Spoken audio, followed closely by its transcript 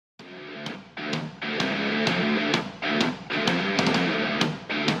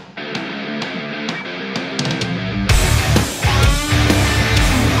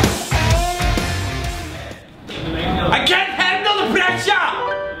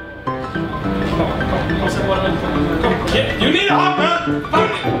You need a hug, man!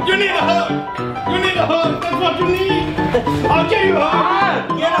 You need a hug! You need a hug! That's what you need! I'll give you a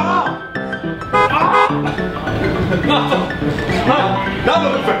hug! Get a hug! Not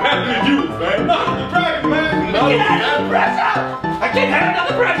looking for happy use, man! Not the dragon, man! I can't handle the pressure! I can't handle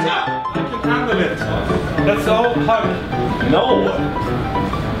the pressure! I can handle it! That's all hug! No!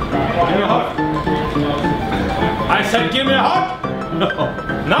 Give me a hug! I said give me a hug! No!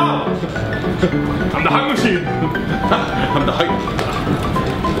 No! I'm the hug machine! I'm the hug...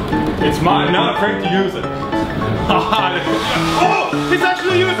 It's mine, I'm not afraid to use it. Oh! He's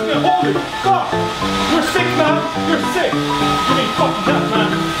actually using it! Holy fuck! You're sick, man! You're sick! You need fucking help, man!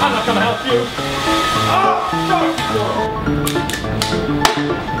 I'm not gonna help you! Oh! Fuck!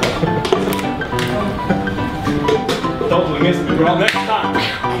 Totally missed me, bro. Next time!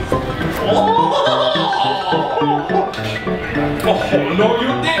 Oh, no you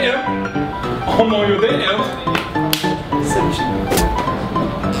didn't! Oh no you didn't! Come on!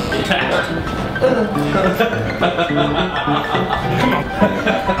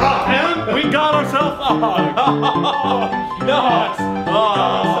 And we got ourselves a hug! Yes! We got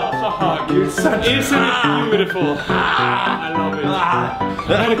ourselves a hug! Isn't it beautiful? I love it!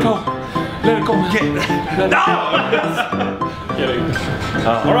 Let it go! Let it go! No! Kidding.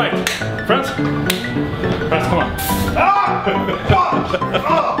 Alright, friends? Friends, come on.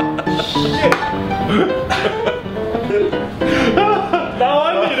 Now I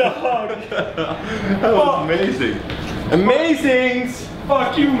need a hug. That was amazing. Amazing!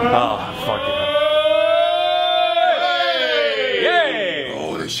 Fuck you, man. Oh, fuck you. Yay!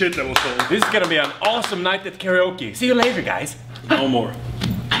 Holy shit, that was cool. This is gonna be an awesome night at karaoke. See you later, guys. No more.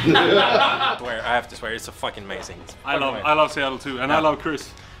 I have to swear, it's so fucking amazing. I love Seattle too, and I love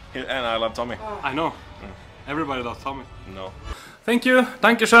Chris. And I love Tommy. I know. Everybody loves Tommy. No. Thank you,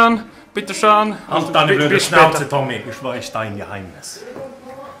 dankeschön, bitteschön. Allt an blöde Schnauze, Tommy. Ich weiß dein Geheimnis.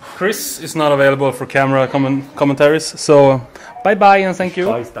 Chris is not available for camera commentaries, so bye bye and thank you.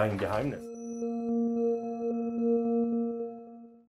 Ich weiß dein Geheimnis.